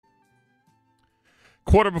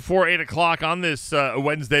Quarter before 8 o'clock on this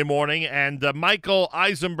Wednesday morning, and Michael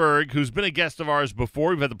Eisenberg, who's been a guest of ours before,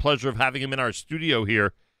 we've had the pleasure of having him in our studio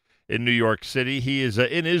here in New York City. He is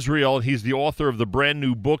in Israel, and he's the author of the brand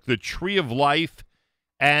new book, The Tree of Life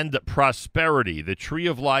and Prosperity. The Tree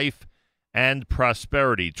of Life and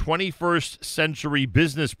Prosperity, 21st Century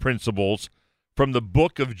Business Principles from the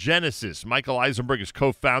Book of Genesis. Michael Eisenberg is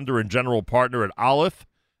co-founder and general partner at Aleph,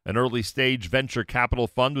 an early-stage venture capital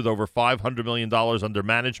fund with over $500 million under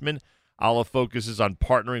management. Aleph focuses on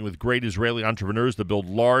partnering with great Israeli entrepreneurs to build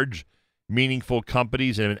large, meaningful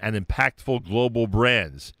companies and impactful global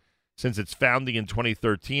brands. Since its founding in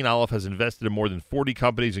 2013, Aleph has invested in more than 40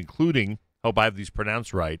 companies, including, hope I have these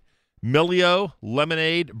pronounced right, Milio,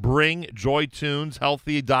 Lemonade, Bring, JoyTunes,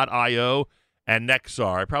 Healthy.io, and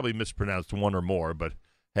Nexar. I probably mispronounced one or more, but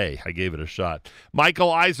hey, I gave it a shot. Michael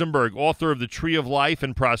Eisenberg, author of The Tree of Life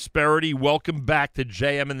and Prosperity. Welcome back to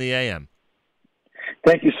JM in the AM.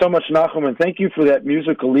 Thank you so much, Nachum, and thank you for that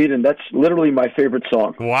musical lead, and that's literally my favorite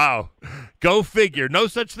song. Wow. Go figure. No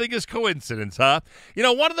such thing as coincidence, huh? You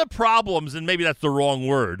know, one of the problems, and maybe that's the wrong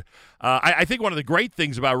word, I think one of the great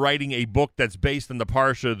things about writing a book that's based on the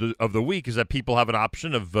Parsha of the week is that people have an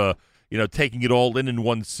option of taking it all in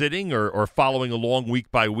one sitting or following along week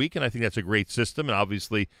by week, and I think that's a great system. And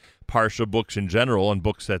obviously, Parsha books in general and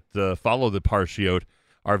books that follow the Parshiot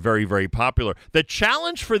are very, very popular. The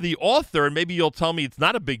challenge for the author, and maybe you'll tell me it's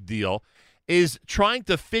not a big deal, is trying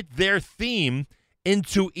to fit their theme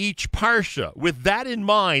into each Parsha. With that in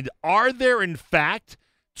mind, are there, in fact,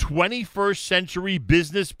 21st century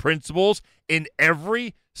business principles in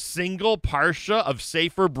every single Parsha of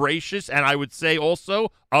Sefer Bereshis, and I would say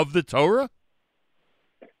also of the Torah?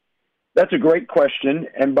 That's a great question.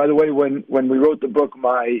 And by the way, when we wrote the book,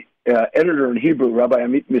 my editor in Hebrew, Rabbi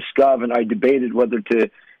Amit Miskav, and I debated whether to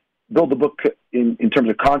build the book in terms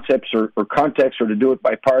of concepts or context, or to do it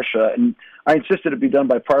by Parsha. And I insisted it be done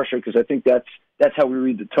by Parsha because I think that's how we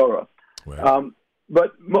read the Torah. Wow.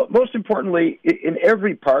 But most importantly, in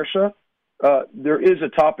every Parsha, there is a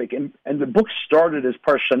topic, and the book started as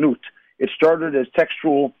Parshanut. It started as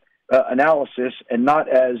textual analysis and not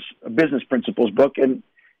as a business principles book, and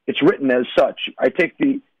it's written as such. I take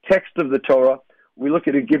the text of the Torah, we look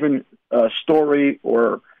at a given story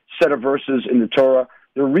or set of verses in the Torah,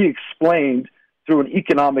 they're re-explained through an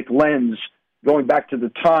economic lens, going back to the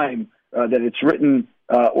time that it's written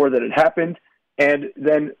or that it happened, and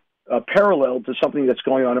then parallel to something that's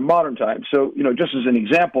going on in modern times. So, just as an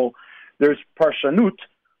example, there's Parshanut,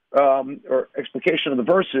 or explication of the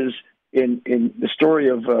verses in the story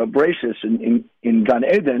of Bereshis in Gan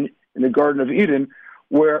Eden, in the Garden of Eden,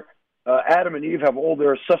 where Adam and Eve have all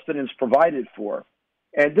their sustenance provided for.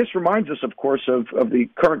 And this reminds us, of course, of the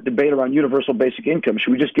current debate around universal basic income.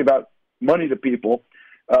 Should we just give out money to people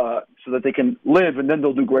so that they can live and then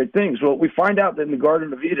they'll do great things? Well, we find out that in the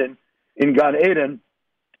Garden of Eden, in Gan Eden,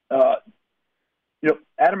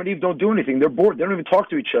 Adam and Eve don't do anything. They're bored. They don't even talk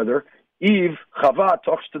to each other. Eve, Chava,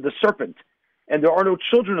 talks to the serpent. And there are no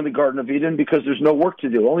children in the Garden of Eden because there's no work to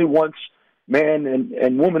do. Only once man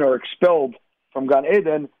and woman are expelled from Gan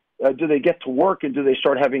Eden do they get to work and do they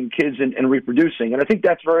start having kids and reproducing. And I think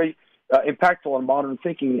that's very impactful on modern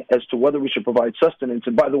thinking as to whether we should provide sustenance.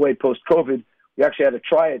 And by the way, post-COVID, we actually had to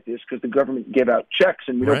try at this because the government gave out checks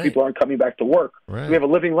and we know people aren't coming back to work. Right. We have a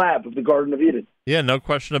living lab of the Garden of Eden. Yeah, no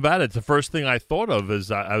question about it. It's the first thing I thought of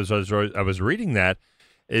as I was reading that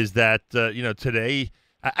is that today.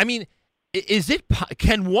 I mean, is it?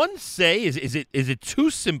 Can one say is it too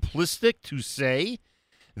simplistic to say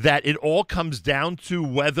that it all comes down to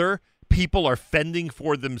whether people are fending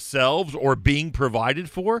for themselves or being provided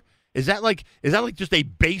for? Is that like just a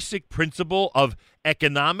basic principle of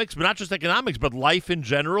economics, but not just economics, but life in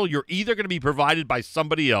general? You're either going to be provided by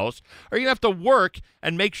somebody else, or you're going to have to work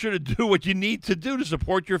and make sure to do what you need to do to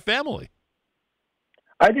support your family.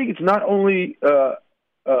 I think it's not only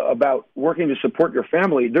about working to support your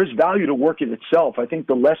family. There's value to work in itself. I think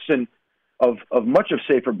the lesson of much of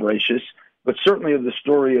Sefer Bereshis, but certainly of the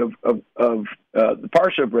story of the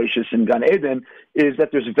Parsha of Bereshis in Gan Eden, is that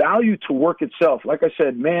there's value to work itself. Like I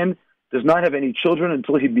said, man does not have any children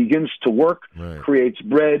until he begins to work, creates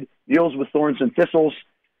bread, deals with thorns and thistles,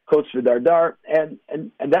 kotes v'dardar, and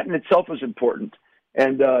that in itself is important.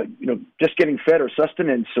 And just getting fed or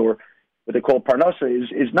sustenance or what they call parnasa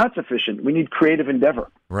is not sufficient. We need creative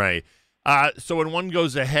endeavor. Right. So when one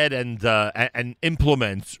goes ahead and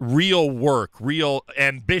implements real work, real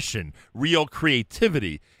ambition, real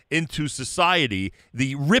creativity into society,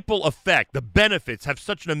 the ripple effect, the benefits have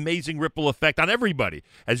such an amazing ripple effect on everybody,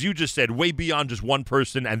 as you just said, way beyond just one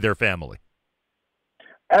person and their family.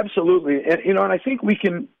 Absolutely. And I think we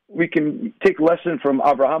can we can take lesson from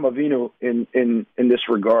Avraham Avinu in this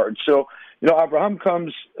regard. So, Avraham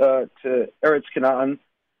comes to Eretz Canaan,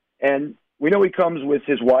 and we know he comes with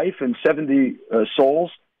his wife and 70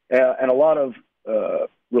 souls and a lot of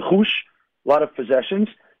rechush, a lot of possessions,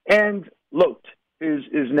 and Lot,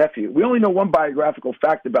 his nephew. We only know one biographical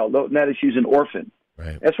fact about Lot, and that is he's an orphan.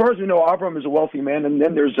 Right. As far as we know, Avram is a wealthy man, and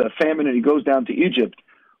then there's a famine, and he goes down to Egypt.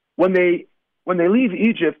 When they leave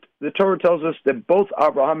Egypt, the Torah tells us that both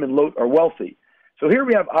Abraham and Lot are wealthy. So here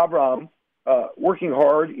we have Abraham working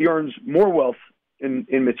hard. He earns more wealth in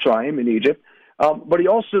Mitzrayim, in Egypt, but he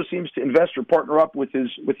also seems to invest or partner up with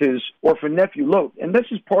his orphan nephew, Lot. And this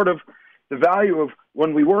is part of the value of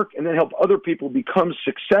when we work and then help other people become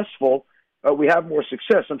successful, we have more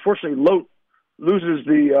success. Unfortunately, Lot loses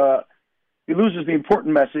the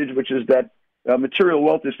important message, which is that material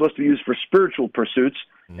wealth is supposed to be used for spiritual pursuits,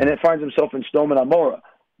 and it finds himself in Sodom and Amorah.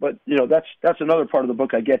 But that's another part of the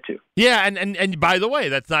book I get to. Yeah, and by the way,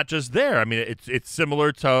 that's not just there. I mean, it's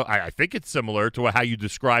similar to I think it's similar to how you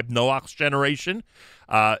described Noach's generation.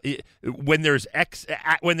 When there's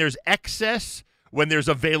excess, when there's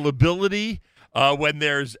availability, when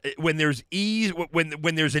there's ease,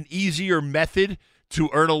 when there's an easier method to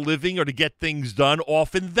earn a living or to get things done,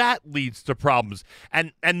 often that leads to problems.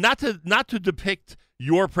 And not to depict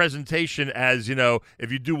your presentation as,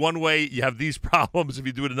 if you do one way, you have these problems. If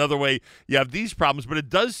you do it another way, you have these problems. But it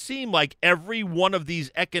does seem like every one of these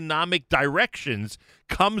economic directions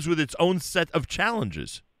comes with its own set of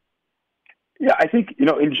challenges. Yeah, I think,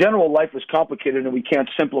 in general, life is complicated and we can't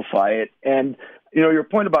simplify it. And, your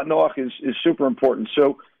point about Noach is super important.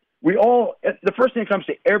 So the first thing that comes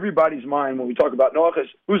to everybody's mind when we talk about Noach is,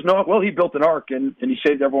 who's Noach? Well, he built an ark and he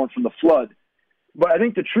saved everyone from the flood. But I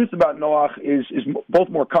think the truth about Noach is both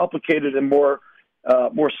more complicated and more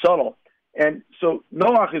subtle. And so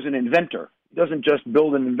Noach is an inventor. He doesn't just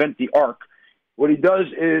build and invent the ark. What he does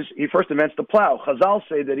is he first invents the plow. Chazal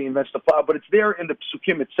say that he invents the plow, but it's there in the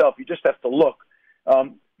Psukim itself. You just have to look.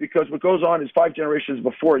 Because what goes on is 5 generations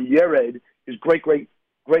before Yered, his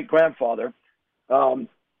great-great-great-grandfather,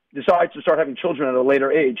 decides to start having children at a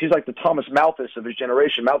later age. He's like the Thomas Malthus of his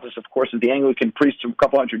generation. Malthus, of course, is the Anglican priest from a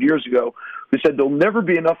couple hundred years ago who said there'll never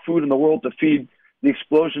be enough food in the world to feed the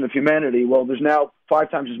explosion of humanity. Well, there's now 5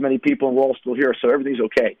 times as many people, and we're all still here, so everything's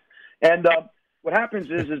okay. And what happens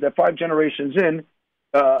is that 5 generations in,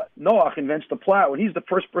 Noach invents the plow, and he's the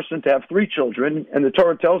first person to have 3 children, and the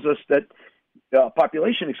Torah tells us that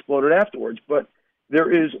population exploded afterwards, but there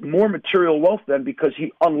is more material wealth then because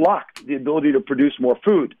he unlocked the ability to produce more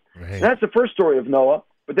food. Right. And that's the first story of Noah,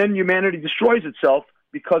 but then humanity destroys itself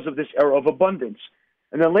because of this era of abundance.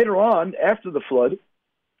 And then later on, after the flood,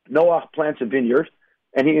 Noah plants a vineyard,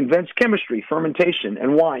 and he invents chemistry, fermentation,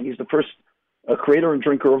 and wine. He's the first creator and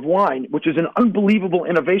drinker of wine, which is an unbelievable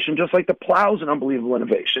innovation, just like the plow is an unbelievable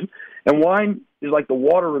innovation. And wine is like the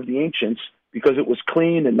water of the ancients because it was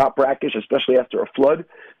clean and not brackish, especially after a flood,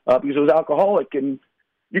 because it was alcoholic. And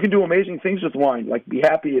you can do amazing things with wine, like be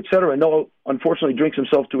happy, etc. And Noah, unfortunately, drinks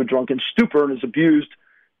himself to a drunken stupor and is abused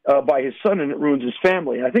by his son, and it ruins his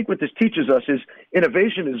family. And I think what this teaches us is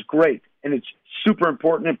innovation is great, and it's super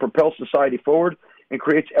important and propels society forward and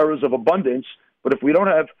creates eras of abundance. But if we don't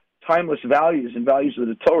have timeless values and values of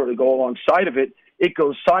the Torah to go alongside of it, it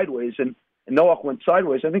goes sideways. And Noah went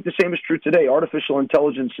sideways. I think the same is true today. Artificial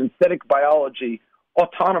intelligence, synthetic biology,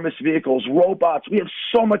 autonomous vehicles, robots. We have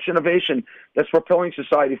so much innovation that's propelling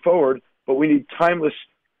society forward, but we need timeless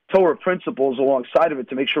Torah principles alongside of it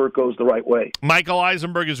to make sure it goes the right way. Michael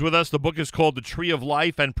Eisenberg is with us. The book is called The Tree of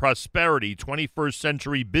Life and Prosperity, 21st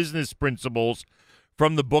Century Business Principles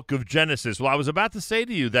from the Book of Genesis. Well, I was about to say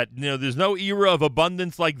to you that, there's no era of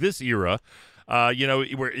abundance like this era. We're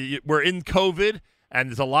in COVID, and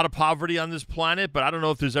there's a lot of poverty on this planet, but I don't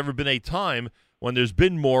know if there's ever been a time when there's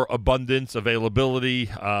been more abundance, availability,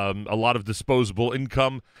 a lot of disposable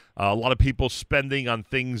income, a lot of people spending on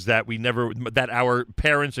things that our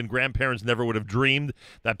parents and grandparents never would have dreamed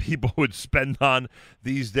that people would spend on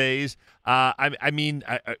these days. What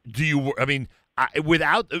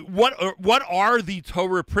are the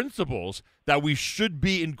Torah principles that we should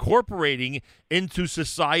be incorporating into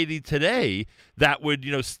society today that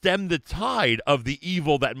would, stem the tide of the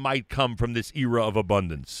evil that might come from this era of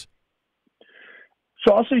abundance?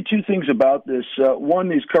 So I'll say 2 things about this.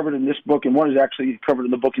 One is covered in this book, and one is actually covered in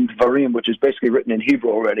the book in Devarim, which is basically written in Hebrew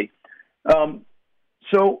already.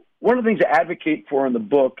 So one of the things I advocate for in the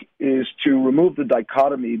book is to remove the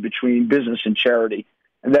dichotomy between business and charity,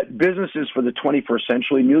 and that businesses for the 21st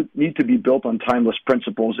century need to be built on timeless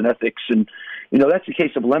principles and ethics. And, that's the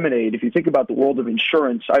case of Lemonade. If you think about the world of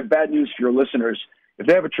insurance, I have bad news for your listeners. If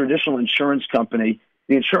they have a traditional insurance company,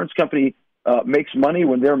 The insurance company makes money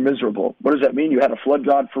when they're miserable. What does that mean? You had a flood,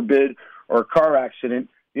 God forbid, or a car accident.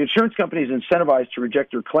 The insurance company is incentivized to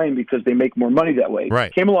reject your claim because they make more money that way.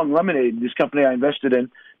 Right. Came along Lemonade, this company I invested in,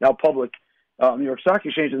 now public, New York Stock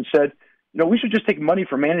Exchange, and said, we should just take money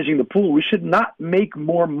for managing the pool. We should not make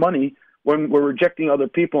more money when we're rejecting other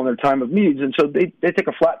people in their time of needs. And so they take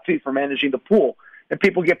a flat fee for managing the pool. And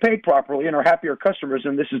people get paid properly and are happier customers,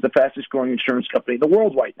 and this is the fastest growing insurance company in the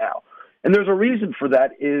world right now. And there's a reason for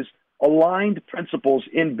that is aligned principles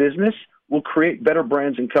in business will create better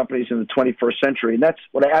brands and companies in the 21st century. And that's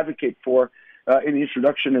what I advocate for in the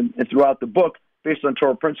introduction and throughout the book based on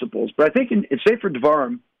Torah principles. But I think in Sefer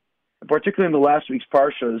Devarim, particularly in the last week's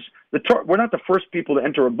Parshas, we're not the first people to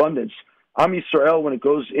enter abundance. Am Yisrael, when it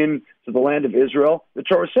goes into the land of Israel, the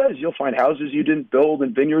Torah says you'll find houses you didn't build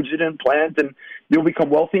and vineyards you didn't plant, and you'll become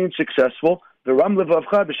wealthy and successful. You'll have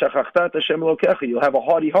a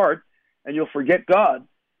haughty heart, and you'll forget God,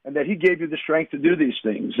 and that He gave you the strength to do these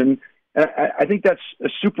things. And I think that's a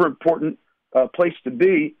super important place to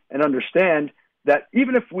be and understand that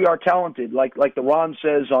even if we are talented, like the Ron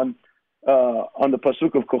says on the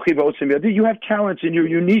pasuk of Kochi v'otzim yadi, you have talents and you're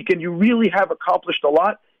unique and you really have accomplished a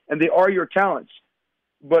lot, and they are your talents.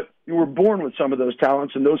 But you were born with some of those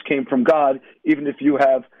talents, and those came from God, even if you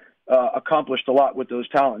have accomplished a lot with those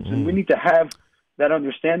talents. And we need to have that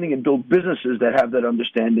understanding and build businesses that have that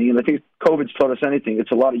understanding. And I think COVID's taught us anything.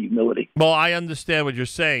 It's a lot of humility. Well, I understand what you're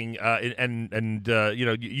saying, and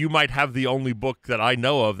you might have the only book that I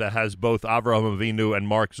know of that has both Avraham Avinu and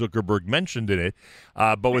Mark Zuckerberg mentioned in it.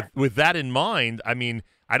 But with that in mind, I mean,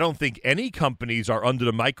 I don't think any companies are under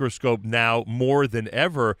the microscope now more than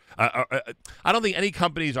ever. I don't think any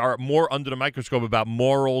companies are more under the microscope about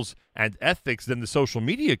morals and ethics than the social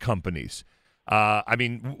media companies. I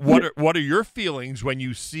mean, what are your feelings when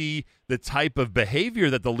you see the type of behavior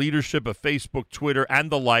that the leadership of Facebook, Twitter, and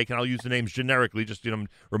the like, and I'll use the names generically, just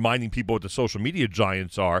reminding people what the social media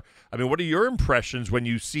giants are. I mean, what are your impressions when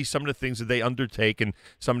you see some of the things that they undertake and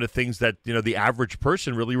some of the things that the average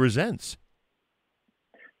person really resents?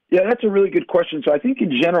 Yeah, that's a really good question. So I think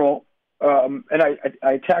in general, and I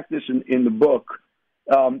attack this in the book,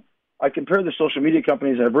 I compare the social media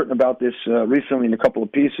companies, I've written about this recently in a couple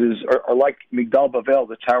of pieces, are like Migdal Bavel,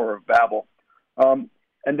 the Tower of Babel.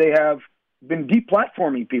 And they have been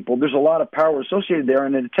deplatforming people. There's a lot of power associated there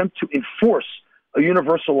in an attempt to enforce a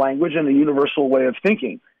universal language and a universal way of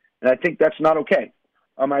thinking. And I think that's not okay.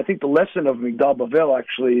 I think the lesson of Migdal Bavel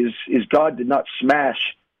actually is God did not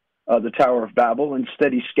smash the Tower of Babel.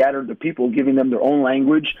 Instead, He scattered the people, giving them their own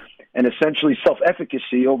language and essentially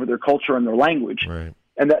self-efficacy over their culture and their language. Right.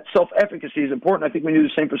 And that self-efficacy is important. I think we do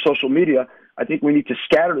the same for social media. I think we need to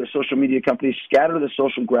scatter the social media companies, scatter the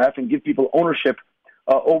social graph, and give people ownership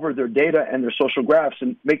over their data and their social graphs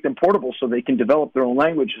and make them portable so they can develop their own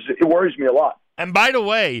languages. It worries me a lot. And by the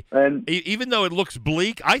way, even though it looks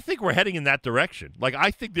bleak, I think we're heading in that direction. Like,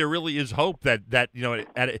 I think there really is hope that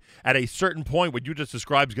at a certain point what you just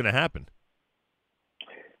described is going to happen.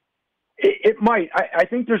 It might. I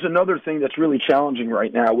think there's another thing that's really challenging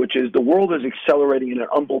right now, which is the world is accelerating at an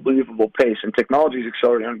unbelievable pace, and technology is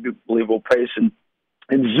accelerating at an unbelievable pace. And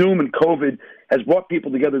Zoom and COVID has brought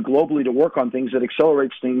people together globally to work on things that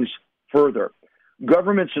accelerates things further.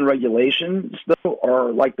 Governments and regulations, though,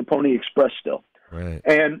 are like the Pony Express still. Right.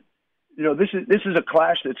 And this is a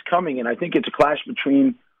clash that's coming, and I think it's a clash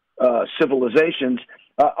between civilizations.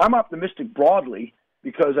 I'm optimistic broadly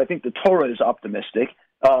because I think the Torah is optimistic.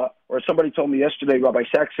 Or somebody told me yesterday, Rabbi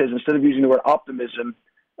Sachs says instead of using the word optimism,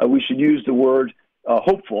 we should use the word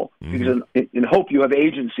hopeful, because in hope you have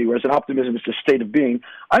agency, whereas in optimism it's a state of being.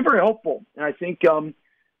 I'm very hopeful, and I think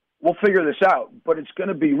we'll figure this out, but it's going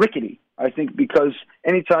to be rickety, I think, because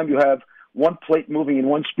anytime you have one plate moving in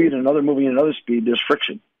one speed and another moving in another speed, there's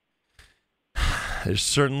friction. There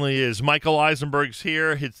certainly is. Michael Eisenberg's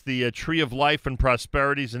here. It's the Tree of Life and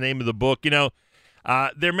Prosperity is the name of the book.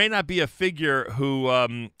 There may not be a figure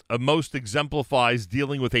who most exemplifies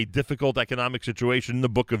dealing with a difficult economic situation in the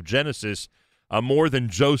book of Genesis more than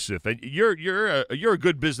Joseph. And you're a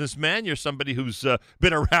good businessman. You're somebody who's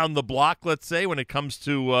been around the block, let's say, when it comes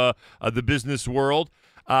to the business world.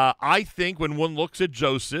 I think when one looks at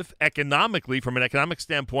Joseph economically, from an economic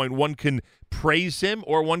standpoint, one can praise him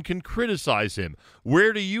or one can criticize him.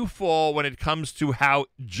 Where do you fall when it comes to how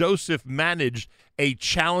Joseph managed a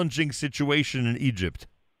challenging situation in Egypt?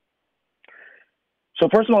 So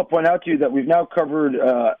first of all, I'll point out to you that we've now covered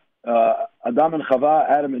Adam and Chava,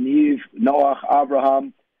 Adam and Eve, Noah,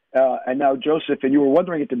 Abraham, and now Joseph. And you were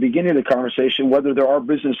wondering at the beginning of the conversation whether there are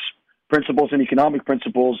business principles and economic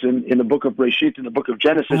principles in the book of Breshit, in the book of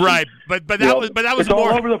Genesis. Right, but that was it's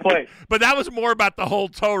more all over the place. But that was more about the whole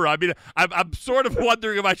Torah. I mean, I'm sort of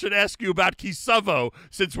wondering if I should ask you about Kisavo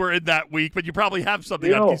since we're in that week, but you probably have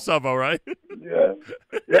something on Kisavo, right? Yeah,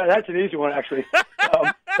 that's an easy one actually.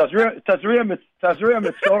 Tazria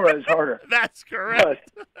Mitzorah is harder. That's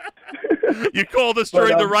correct. You called us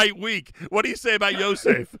during the right week. What do you say about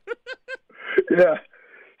Yosef? Yeah,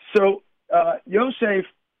 so Yosef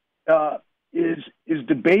is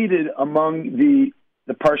debated among the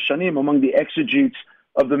Parshanim, among the exegetes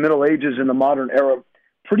of the Middle Ages and the modern era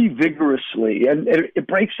pretty vigorously. And it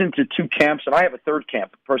breaks into two camps, and I have a third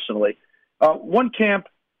camp personally. One camp,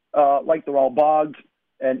 like the Ralbag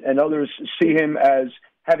and others, see him as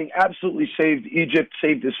having absolutely saved Egypt,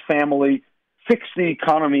 saved his family, fixed the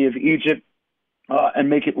economy of Egypt, and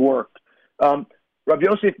make it work. Rabbi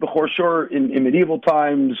Yosef Bechor Shur in medieval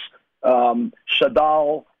times,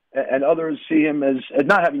 Shadal, and others see him as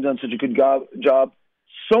not having done such a good job,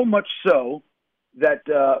 so much so that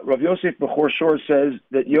Rav Yosef Bechor Shur says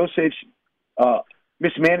that Yosef's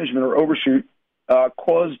mismanagement or overshoot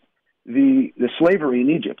caused the slavery in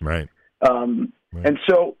Egypt. Right. And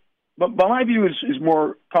so, but my view is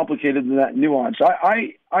more complicated than that nuance.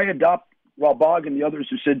 I adopt Ralbag and the others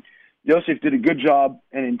who said Yosef did a good job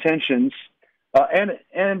and intentions,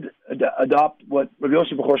 and adopt what Rav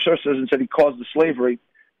Yosef Bechor Shur says and said he caused the slavery,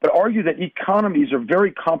 but argue that economies are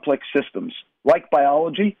very complex systems. Like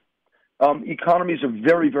biology, economies are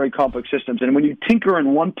very, very complex systems. And when you tinker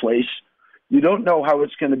in one place, you don't know how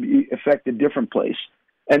it's going to affect a different place.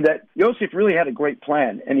 And that Yosef really had a great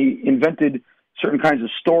plan, and he invented certain kinds of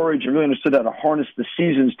storage and really understood how to harness the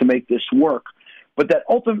seasons to make this work. But that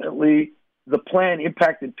ultimately the plan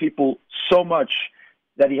impacted people so much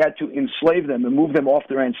that he had to enslave them and move them off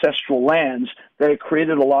their ancestral lands that it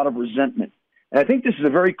created a lot of resentment. And I think this is a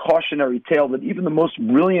very cautionary tale that even the most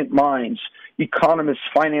brilliant minds, economists,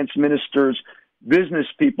 finance ministers, business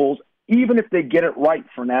people, even if they get it right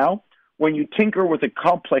for now, when you tinker with a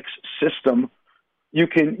complex system, you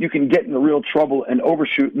can get into real trouble and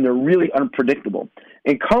overshoot, and they're really unpredictable.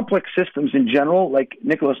 And complex systems in general, like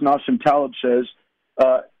Nicholas Nassim Taleb says,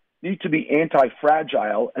 need to be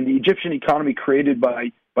anti-fragile, and the Egyptian economy created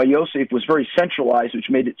by Yosef was very centralized, which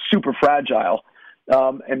made it super fragile.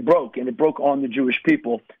 And it broke on the Jewish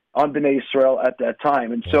people, on Bnei Israel at that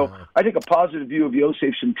time. And so I take a positive view of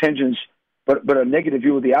Yosef's intentions, but a negative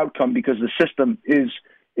view of the outcome because the system is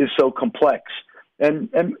so complex. And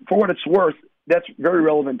for what it's worth, that's very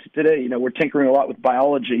relevant to today. You know, we're tinkering a lot with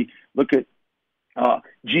biology. Look at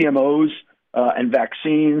GMOs and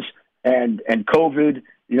vaccines and COVID.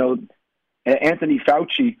 You know, Anthony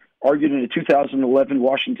Fauci argued in a 2011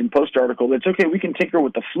 Washington Post article that it's okay, we can tinker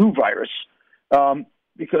with the flu virus,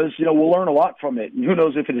 because, you know, we'll learn a lot from it. And who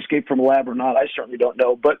knows if it escaped from a lab or not? I certainly don't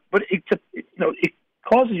know. But it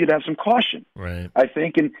causes you to have some caution, right, I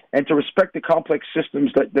think, and to respect the complex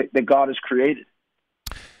systems that God has created.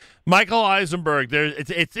 Michael Eisenberg,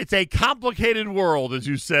 it's a complicated world, as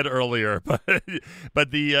you said earlier,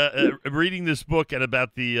 but the reading this book and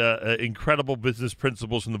about the incredible business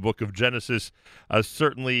principles in the book of Genesis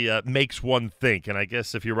certainly makes one think. And I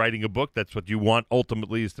guess if you're writing a book, that's what you want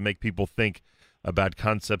ultimately, is to make people think about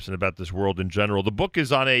concepts and about this world in general. The book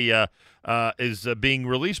is on being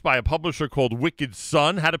released by a publisher called Wicked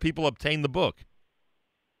Sun. How do people obtain the book?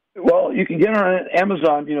 Well, you can get it on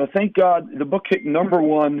Amazon. You know, thank God the book hit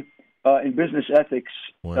 #1 in business ethics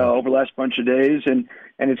over the last bunch of days, and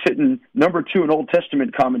it's hitting #2 in Old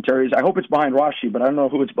Testament commentaries. I hope it's behind Rashi, but I don't know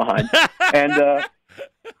who it's behind.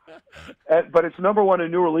 But it's #1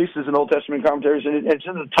 in new releases in Old Testament commentaries, and it's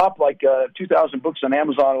in the top 2,000 books on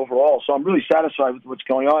Amazon overall. So I'm really satisfied with what's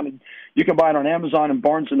going on, and you can buy it on Amazon and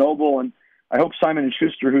Barnes and Noble, and I hope Simon &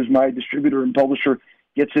 Schuster, who's my distributor and publisher,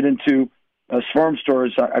 gets it into Swarm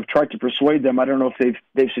stores. I've tried to persuade them. I don't know if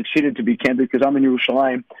they've succeeded, to be candid, because I'm in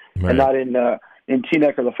Yerushalayim and not in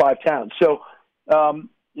Teaneck or the Five Towns. So,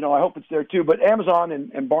 you know, I hope it's there too. But Amazon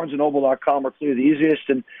and BarnesandNoble.com are clearly the easiest.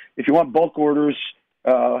 And if you want bulk orders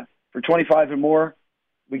for $25 and more,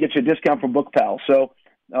 we get you a discount from BookPal. So,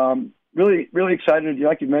 really, really excited.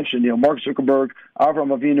 Like you mentioned, you know, Mark Zuckerberg, Avram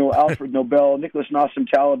Avinu, Alfred Nobel, Nicholas Nassim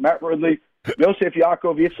Taleb, Matt Ridley, Yosef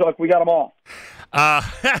Yaakov, Yitzhak, we got them all.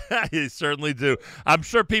 You certainly do. I'm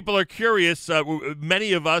sure people are curious.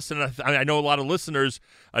 Many of us, and I know a lot of listeners,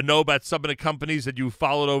 know about some of the companies that you've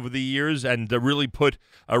followed over the years and really put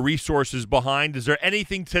resources behind. Is there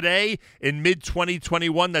anything today in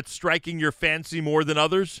mid-2021 that's striking your fancy more than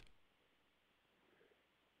others?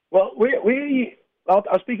 Well,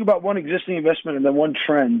 I'll speak about one existing investment and then one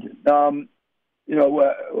trend. You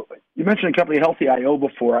know, you mentioned a company, Healthy.io,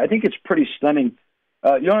 before. I think it's pretty stunning.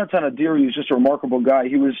 Yonatan Adiri is just a remarkable guy.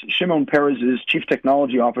 He was Shimon Peres's chief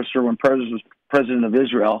technology officer when Peres was president of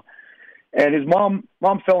Israel. And his mom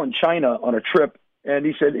fell in China on a trip, and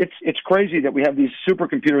he said, it's crazy that we have these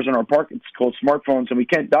supercomputers in our pockets called smartphones, and we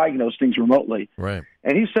can't diagnose things remotely. Right.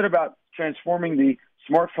 And he said about transforming the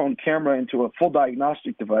smartphone camera into a full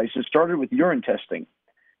diagnostic device. It started with urine testing.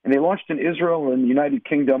 And they launched in Israel and the United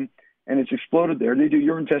Kingdom, and it's exploded there. They do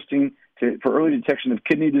urine testing for early detection of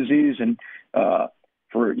kidney disease and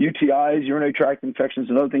for UTIs, urinary tract infections,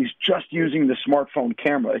 and other things, just using the smartphone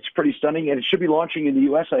camera. It's pretty stunning, and it should be launching in the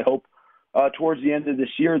U.S., I hope, towards the end of this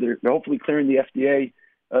year. They're hopefully clearing the FDA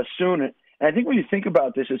soon. And I think when you think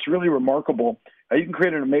about this, it's really remarkable. You can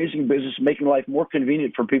create an amazing business, making life more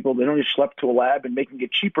convenient for people. They don't just schlep to a lab, and making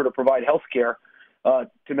it cheaper to provide health care to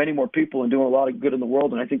many more people and doing a lot of good in the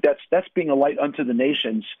world. And I think that's being a light unto the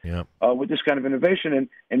nations with this kind of innovation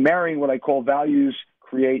and marrying what I call values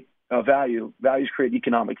create value. Values create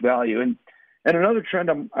economic value. And another trend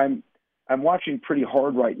I'm watching pretty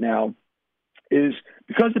hard right now is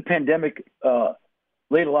because the pandemic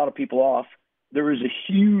laid a lot of people off. There is a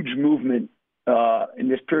huge movement in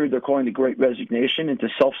this period they're calling the Great Resignation into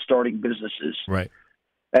self-starting businesses. Right.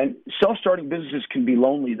 And self-starting businesses can be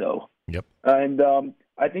lonely, though. Yep. And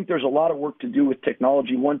I think there's a lot of work to do with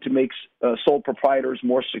technology. One, to make sole proprietors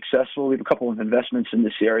more successful. We have a couple of investments in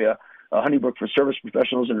this area, Honeybrook for service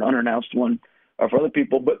professionals and an unannounced one for other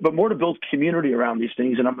people, but more to build community around these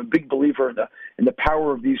things. And I'm a big believer in the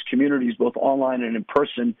power of these communities, both online and in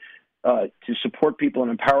person, to support people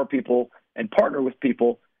and empower people and partner with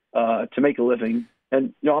people to make a living.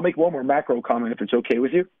 And I'll make one more macro comment if it's okay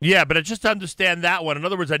with you. Yeah, but just to understand that one, in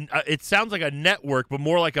other words, it sounds like a network, but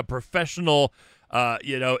more like a professional,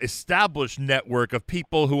 established network of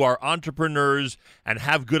people who are entrepreneurs and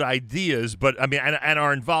have good ideas, but and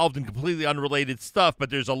are involved in completely unrelated stuff. But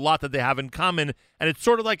there's a lot that they have in common, and it's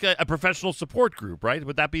sort of like a professional support group, right?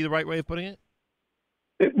 Would that be the right way of putting it?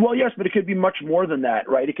 Well, yes, but it could be much more than that,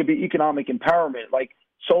 right? It could be economic empowerment, like.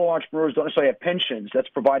 Solo entrepreneurs don't necessarily have pensions. That's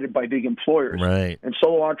provided by big employers. Right. And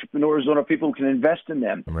solo entrepreneurs don't have people who can invest in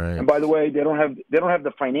them. Right. And by the way, they don't have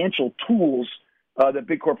the financial tools that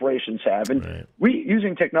big corporations have. And we,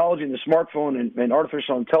 using technology and the smartphone and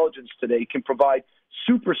artificial intelligence today, can provide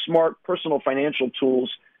super smart personal financial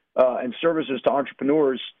tools and services to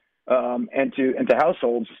entrepreneurs and to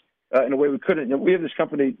households in a way we couldn't. We have this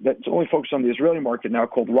company that's only focused on the Israeli market now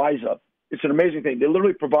called RiseUp. It's an amazing thing. They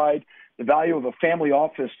literally provide the value of a family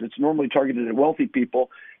office that's normally targeted at wealthy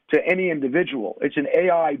people to any individual. It's an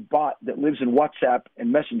AI bot that lives in WhatsApp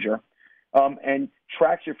and Messenger and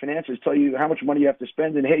tracks your finances, tell you how much money you have to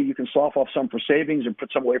spend, and, hey, you can slough off some for savings and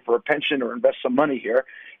put some away for a pension or invest some money here.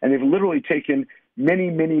 And they've literally taken many,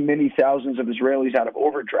 many, many thousands of Israelis out of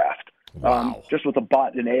overdraft just with a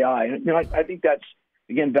bot and AI. And, I think that's,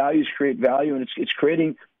 again, values create value, and it's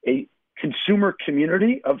creating a consumer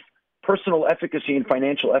community of personal efficacy and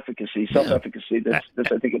financial efficacy, self-efficacy. That's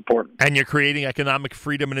I think, important. And you're creating economic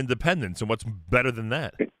freedom and independence, and what's better than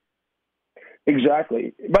that?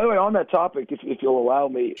 Exactly. By the way, on that topic, if you'll allow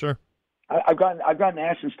me, sure. I've gotten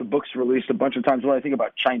asked since the book's released a bunch of times what I think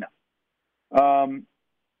about China.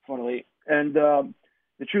 Funnily, and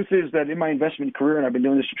the truth is that in my investment career, and I've been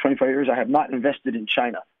doing this for 25 years, I have not invested in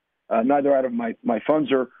China, neither out of my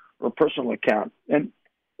funds or personal account, and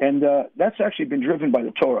that's actually been driven by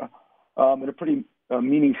the Torah. In a pretty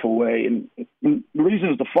meaningful way. And the reason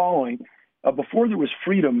is the following. Before there was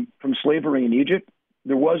freedom from slavery in Egypt,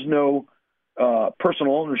 there was no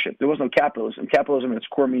personal ownership. There was no capitalism. Capitalism at its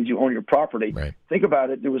core means you own your property. Right. Think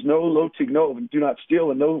about it. There was no lo tignov, do not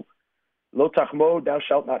steal, and no lo tachmod, thou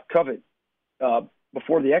shalt not covet,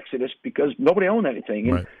 before the Exodus, because nobody owned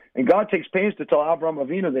anything. Right. And God takes pains to tell Avraham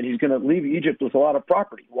Avinu that he's going to leave Egypt with a lot of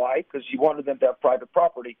property. Why? Because he wanted them to have private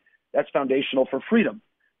property. That's foundational for freedom.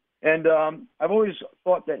 And I've always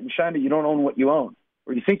thought that in China you don't own what you own,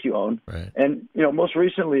 or you think you own. Right. And most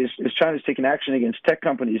recently, as China's taken action against tech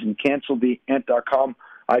companies and canceled the Ant.com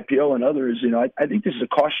IPO and others, I think this is a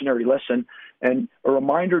cautionary lesson and a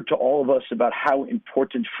reminder to all of us about how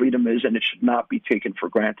important freedom is, and it should not be taken for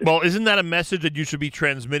granted. Well, isn't that a message that you should be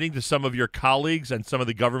transmitting to some of your colleagues and some of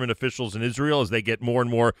the government officials in Israel as they get more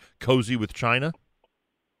and more cozy with China?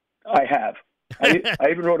 I have.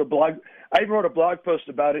 I even wrote a blog. I even wrote a blog post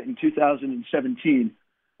about it in 2017.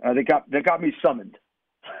 They got me summoned.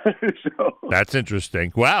 So, that's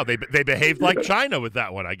interesting. Wow, they behaved like China with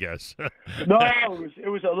that one, I guess. No, it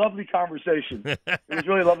was a lovely conversation. It was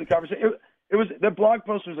really a lovely conversation. It was the blog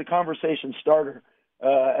post was a conversation starter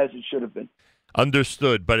as it should have been.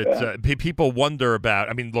 Understood, but it's people wonder about.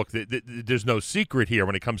 I mean, look, there's no secret here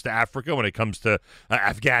when it comes to Africa, when it comes to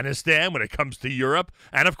Afghanistan, when it comes to Europe,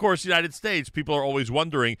 and of course the United States. People are always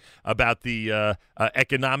wondering about the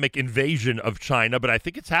economic invasion of China, but I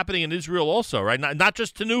think it's happening in Israel also, right? Not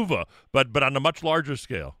just Tenuva, but on a much larger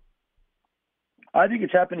scale. I think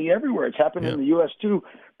it's happening everywhere. It's happening in the U.S. too,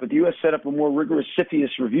 but the U.S. set up a more rigorous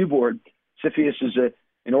CFIUS review board. CFIUS is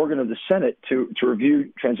an organ of the Senate to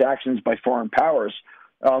review transactions by foreign powers,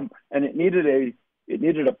 and it needed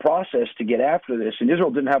a process to get after this. And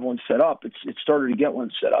Israel didn't have one set up. It started to get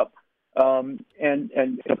one set up, and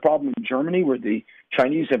a problem in Germany where the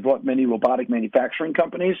Chinese have bought many robotic manufacturing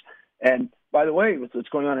companies. And by the way, with what's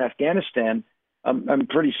going on in Afghanistan, I'm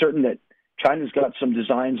pretty certain that China's got some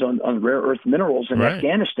designs on rare earth minerals in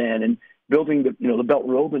Afghanistan and building the Belt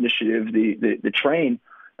and Road Initiative, the train.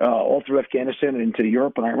 All through Afghanistan and into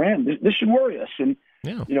Europe and Iran. This should worry us. And,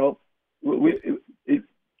 the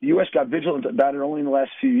U.S. got vigilant about it only in the last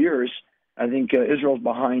few years. I think Israel's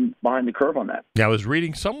behind the curve on that. Yeah, I was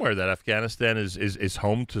reading somewhere that Afghanistan is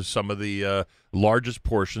home to some of the largest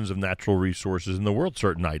portions of natural resources in the world,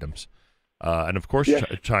 certain items. And, of course,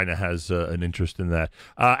 China has an interest in that.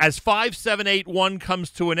 As 5781 comes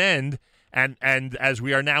to an end, and as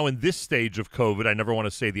we are now in this stage of COVID, I never want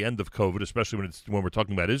to say the end of COVID, especially when we're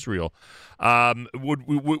talking about Israel.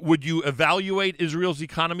 Would you evaluate Israel's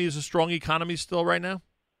economy as a strong economy still right now?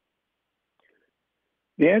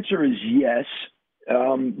 The answer is yes,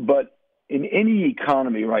 but in any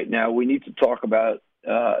economy right now, we need to talk about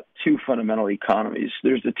two fundamental economies.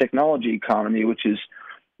 There's the technology economy, which has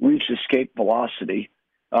reached escape velocity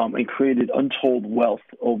and created untold wealth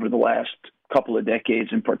over the last couple of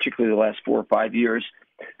decades, and particularly the last 4 or 5 years.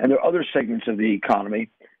 And there are other segments of the economy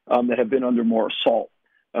that have been under more assault.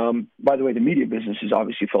 By the way, the media business has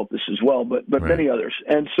obviously felt this as well, but many others.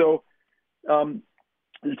 And so the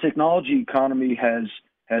technology economy has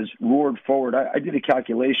roared forward. I did a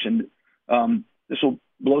calculation. This will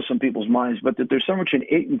blow some people's minds, but that there's somewhere between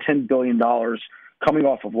 $8 and $10 billion coming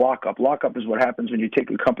off of lockup. Lockup is what happens when you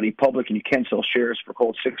take a company public and you can't sell shares for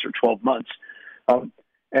 6 or 12 months.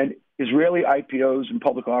 And Israeli IPOs and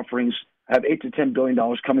public offerings have $8 to $10 billion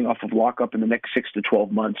coming off of lockup in the next 6 to 12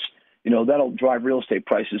 months. That'll drive real estate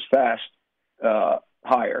prices fast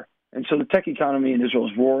higher. And so the tech economy in Israel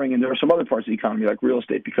is roaring, and there are some other parts of the economy like real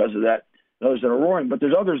estate because of that, those that are roaring, but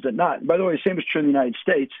there's others that not. And by the way, the same is true in the United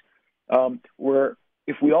States, where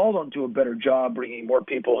if we all don't do a better job bringing more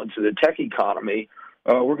people into the tech economy,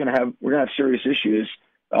 we're going to have serious issues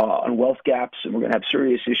on wealth gaps, and we're going to have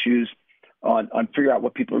serious issues on figure out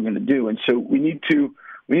what people are going to do. And so we need to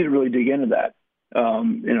really dig into that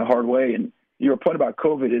in a hard way. And your point about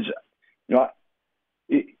COVID is,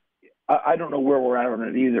 I don't know where we're at on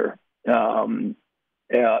it either. In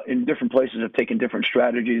different places have taken different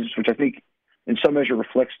strategies, which I think in some measure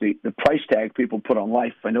reflects the price tag people put on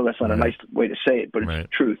life. I know that's not a nice way to say it, but it's the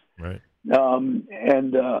truth. Right.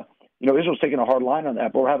 Israel's taking a hard line on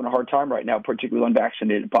that, but we're having a hard time right now, particularly on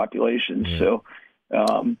unvaccinated populations. Yeah. So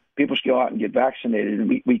people should go out and get vaccinated, and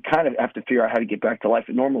we kind of have to figure out how to get back to life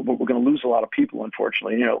at normal, but we're going to lose a lot of people,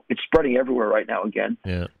 unfortunately. It's spreading everywhere right now again.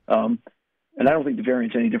 Yeah. And I don't think the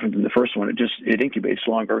variant's any different than the first one. It incubates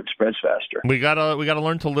longer, it spreads faster. We gotta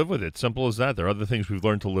learn to live with it. Simple as that. There are other things we've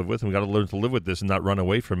learned to live with, and we got to learn to live with this and not run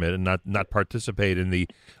away from it and not participate in the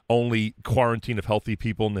only quarantine of healthy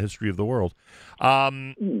people in the history of the world.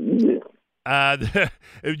 You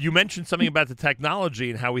mentioned something about the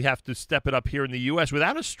technology and how we have to step it up here in the U.S.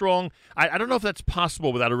 without a strong. I don't know if that's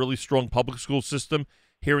possible without a really strong public school system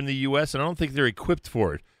here in the U.S. And I don't think they're equipped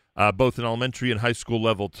for it. Both in elementary and high school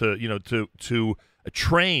level to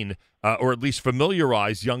train or at least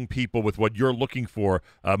familiarize young people with what you're looking for,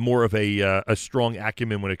 more of a strong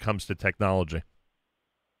acumen when it comes to technology.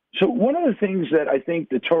 So one of the things that I think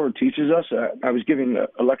the Torah teaches us, I was giving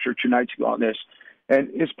a lecture 2 nights ago on this, and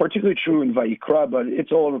it's particularly true in Vayikra, but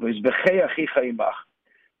it's all over the place.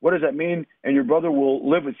 What does that mean? And your brother will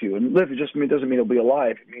live with you. And live doesn't mean he'll be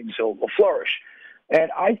alive. It means he'll flourish.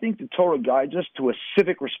 And I think the Torah guides us to a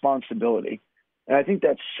civic responsibility. And I think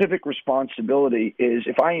that civic responsibility is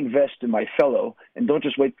if I invest in my fellow and don't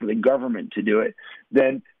just wait for the government to do it,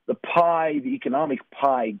 then the economic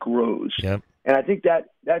pie grows. Yep. And I think that's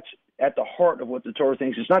at the heart of what the Torah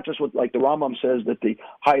thinks. It's not just what, like the Rambam says, that the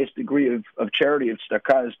highest degree of charity, of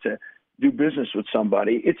tzedakah, is to do business with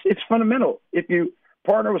somebody. It's fundamental. If you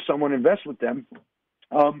partner with someone, invest with them,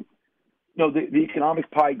 the economic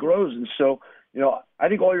pie grows. And so, I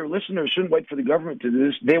think all your listeners shouldn't wait for the government to do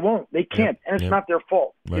this. They won't. They can't. And it's not their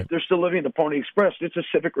fault. Right. If they're still living in the Pony Express, it's a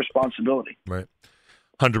civic responsibility. Right.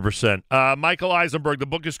 100%. Michael Eisenberg, the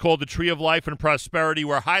book is called The Tree of Life and Prosperity.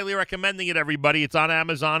 We're highly recommending it, everybody. It's on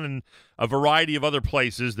Amazon and a variety of other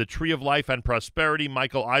places. The Tree of Life and Prosperity,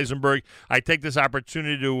 Michael Eisenberg. I take this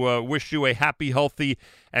opportunity to wish you a happy, healthy,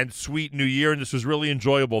 and sweet new year, and this was really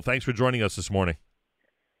enjoyable. Thanks for joining us this morning.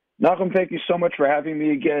 Malcolm, thank you so much for having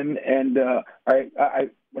me again. And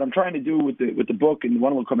what I'm trying to do with the book, and the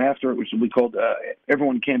one will come after it, which will be called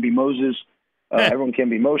Everyone Can Be Moses, Everyone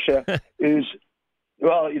Can Be Moshe, is...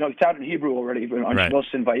 Well, it's out in Hebrew already, on Shmos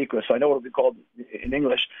and Vayikra, so I know what it'll be called in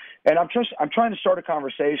English. And I'm trying to start a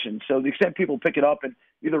conversation. So the extent people pick it up and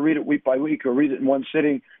either read it week by week or read it in one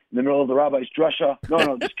sitting in the middle of the rabbi's drasha.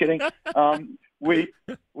 No, just kidding. I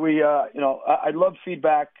love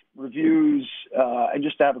feedback, reviews, and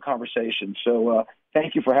just to have a conversation. So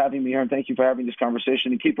thank you for having me here, and thank you for having this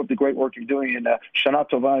conversation. And keep up the great work you're doing. And Shana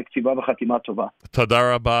Tova, Ktiva v'Chatima Tova. Toda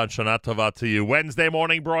Rabba and Shana Tova to you. Wednesday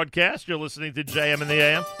morning broadcast. You're listening to JM in the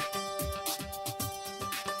AM.